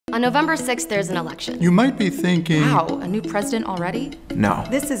On November 6th, there's an election. You might be thinking... Wow, a new president already? No.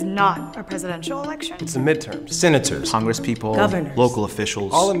 This is not a presidential election. It's the midterms. Senators, Congresspeople, Governors. local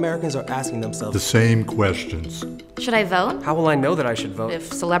officials. all Americans are asking themselves, the same questions. Should I vote? how will I know that I should vote?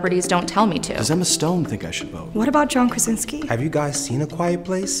 If celebrities don't tell me to. Does Emma Stone think I should vote? What about John Krasinski? Have you guys seen A Quiet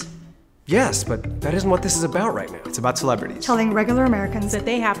Place? Yes, but that isn't what this is about right now. It's about celebrities. Telling regular Americans that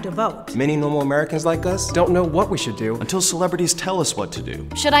they have to vote. Many normal Americans like us don't know what we should do. Until celebrities tell us what to do.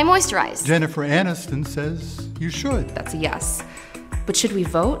 Should I moisturize? Jennifer Aniston says you should. That's a yes. But should we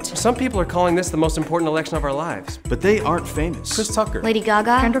vote? Some people are calling this the most important election of our lives. But they aren't famous. Chris Tucker. Lady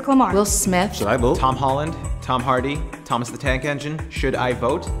Gaga? Kendrick Lamar. Will Smith? Should I vote? Tom Holland, Tom Hardy, Thomas the Tank Engine. Should I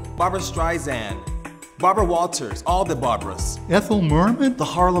vote? Barbara Streisand, Barbara Walters, all the Barbaras. Ethel Merman? The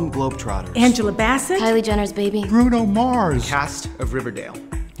Harlem Globetrotters. Angela Bassett. Kylie Jenner's baby? Bruno Mars? Cast of Riverdale.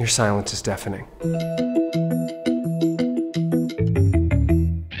 Your silence is deafening.